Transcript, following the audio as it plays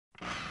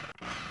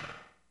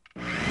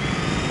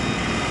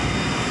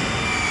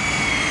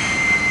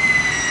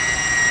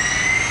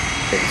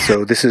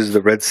So this is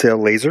the red sail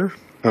laser.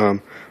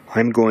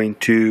 I'm going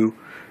to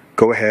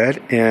go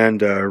ahead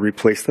and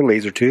replace the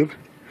laser tube.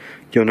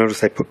 You'll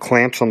notice I put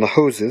clamps on the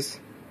hoses,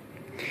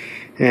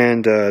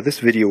 and this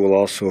video will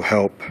also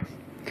help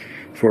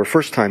for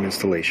first time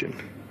installation.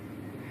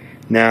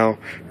 Now,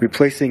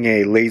 replacing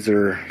a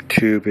laser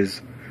tube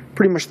is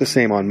pretty much the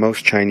same on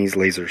most Chinese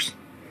lasers.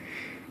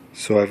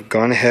 So I've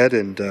gone ahead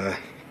and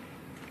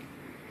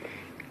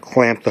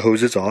clamped the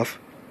hoses off,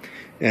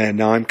 and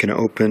now I'm going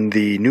to open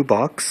the new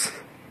box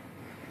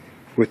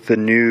with the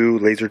new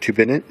laser tube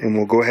in it, and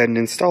we'll go ahead and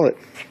install it.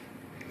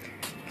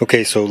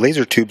 Okay, so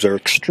laser tubes are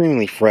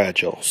extremely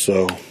fragile,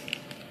 so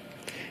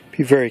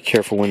be very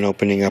careful when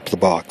opening up the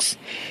box.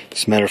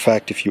 As a matter of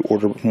fact, if you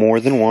order more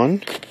than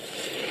one,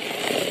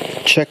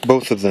 check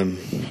both of them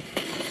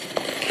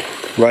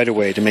right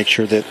away to make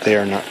sure that they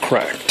are not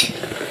cracked.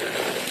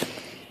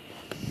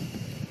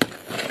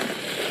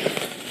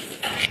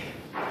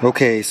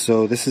 Okay,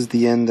 so this is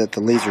the end that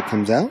the laser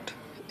comes out,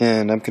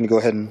 and I'm going to go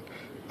ahead and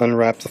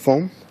unwrap the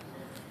foam.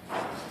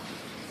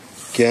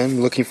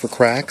 Again, looking for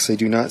cracks. I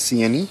do not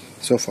see any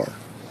so far.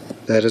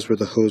 That is where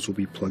the hose will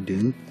be plugged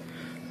in.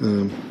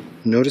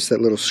 Notice that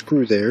little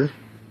screw there.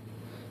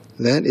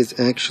 That is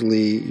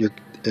actually your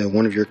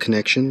one of your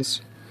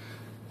connections.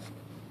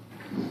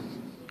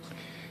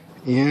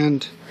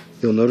 And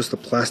you'll notice the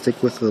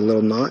plastic with the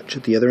little notch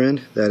at the other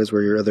end. That is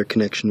where your other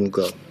connection will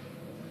go.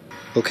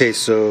 Okay,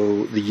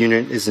 so the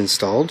unit is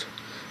installed.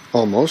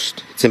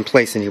 Almost. It's in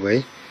place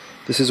anyway.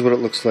 This is what it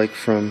looks like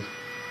from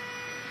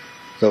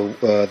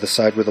the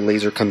side where the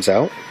laser comes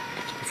out.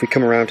 If we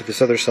come around to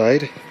this other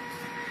side,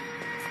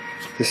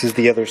 this is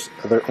the other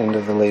end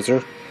of the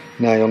laser.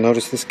 Now you'll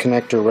notice this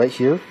connector right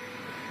here.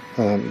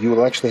 You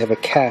will actually have a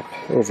cap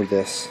over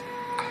this,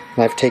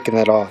 and I've taken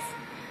that off,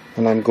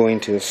 and I'm going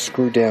to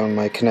screw down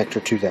my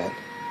connector to that.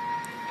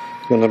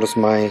 You'll notice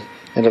my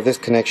end of this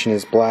connection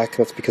is black.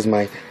 That's because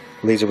my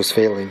laser was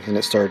failing and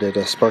it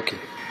started sparking.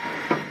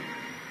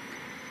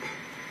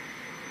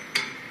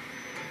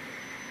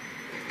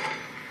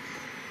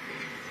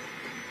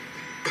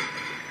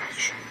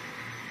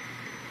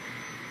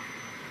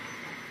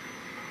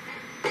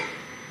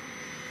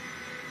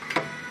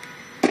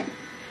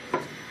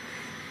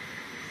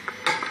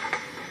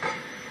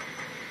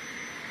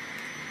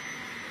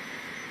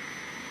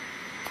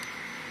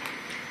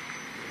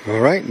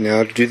 Alright,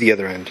 now to do the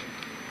other end.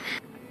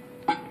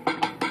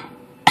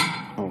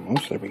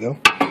 Almost, there we go.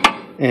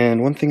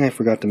 And one thing I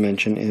forgot to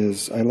mention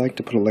is I like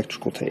to put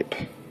electrical tape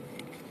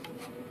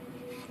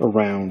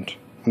around,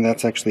 and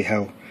that's actually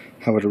how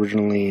it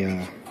originally,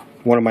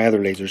 one of my other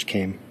lasers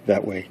came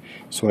that way,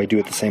 so I do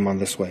it the same on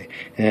this way.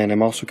 And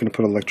I'm also going to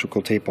put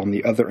electrical tape on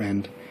the other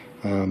end,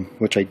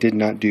 which I did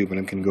not do, but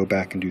I'm going to go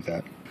back and do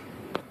that.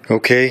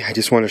 Okay, I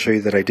just want to show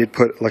you that I did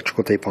put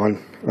electrical tape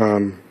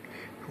on.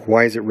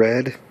 Why is it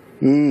red?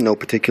 No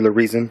particular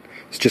reason.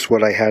 It's just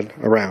what I had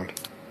around.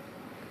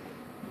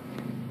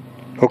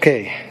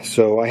 Okay,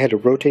 so I had to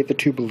rotate the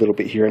tube a little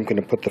bit here. I'm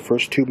going to put the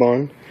first tube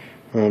on,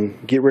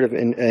 get rid of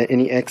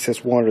any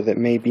excess water that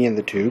may be in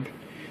the tube.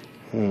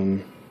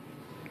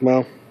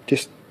 Well,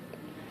 just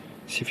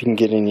see if you can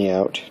get any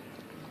out.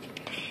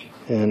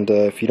 And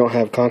if you don't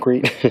have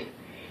concrete,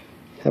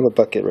 have a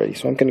bucket ready.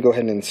 So I'm going to go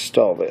ahead and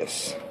install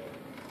this.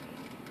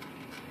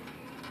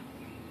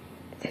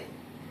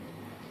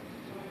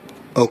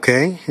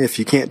 Okay, if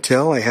you can't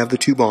tell, I have the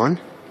tube on.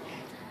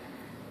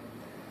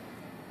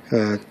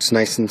 It's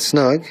nice and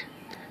snug.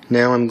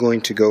 Now I'm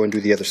going to go and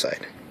do the other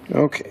side.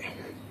 Okay.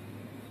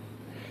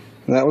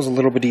 That was a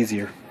little bit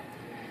easier.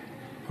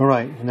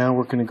 Alright, now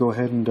we're going to go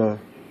ahead and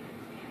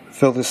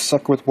fill this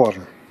sucker with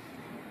water.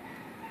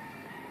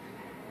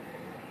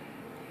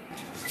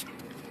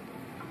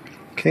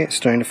 Okay, it's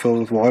starting to fill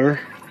with water.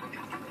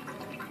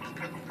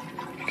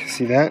 You can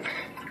see that.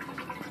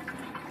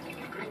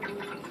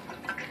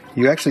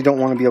 You actually don't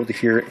want to be able to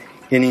hear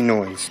any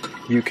noise.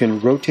 You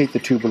can rotate the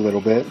tube a little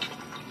bit,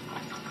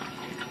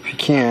 if you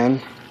can,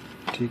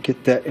 to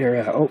get that air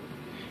out. Oh,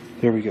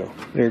 there we go.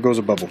 There goes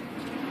a bubble.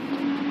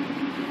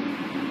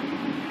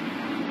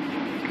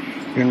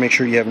 You're going to make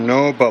sure you have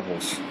no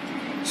bubbles.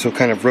 So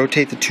kind of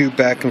rotate the tube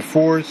back and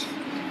forth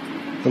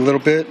a little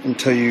bit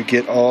until you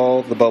get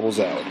all the bubbles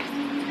out.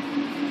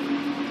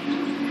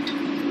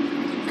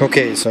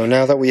 Okay, so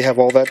now that we have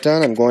all that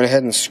done, I'm going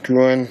ahead and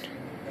screwing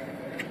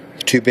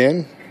the tube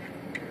in.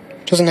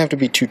 Doesn't have to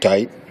be too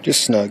tight,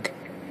 just snug.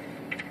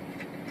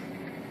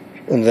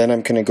 And then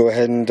I'm going to go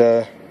ahead and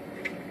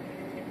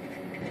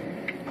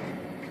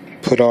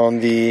put on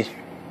the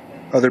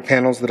other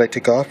panels that I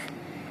took off.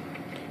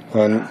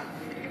 On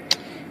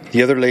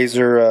the other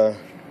laser,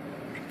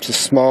 it's a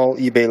small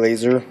eBay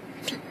laser.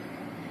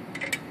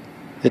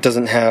 It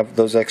doesn't have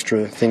those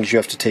extra things you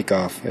have to take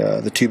off.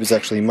 The tube is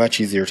actually much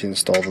easier to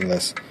install than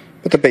this,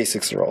 but the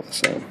basics are all the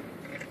same.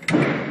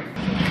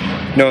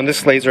 Now on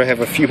this laser I have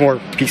a few more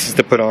pieces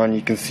to put on.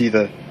 You can see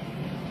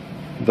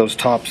those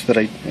tops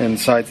and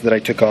sides that I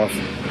took off.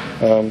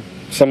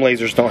 Some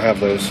lasers don't have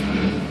those.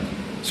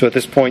 So at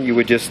this point you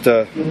would just,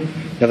 now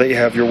that you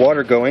have your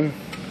water going,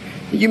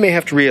 You may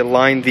have to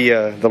realign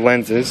the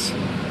lenses,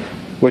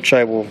 which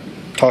I will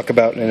talk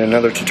about in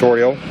another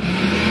tutorial.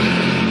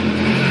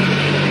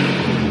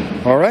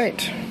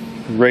 Alright,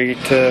 ready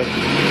to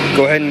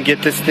go ahead and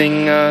get this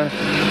thing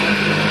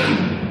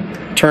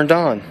turned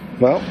on.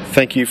 Well,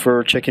 thank you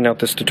for checking out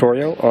this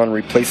tutorial on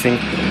replacing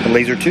the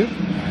laser tube.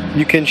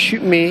 You can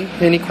shoot me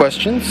any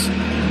questions.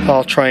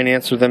 I'll try and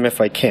answer them if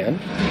I can.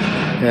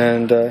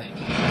 And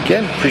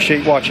again,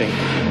 appreciate watching.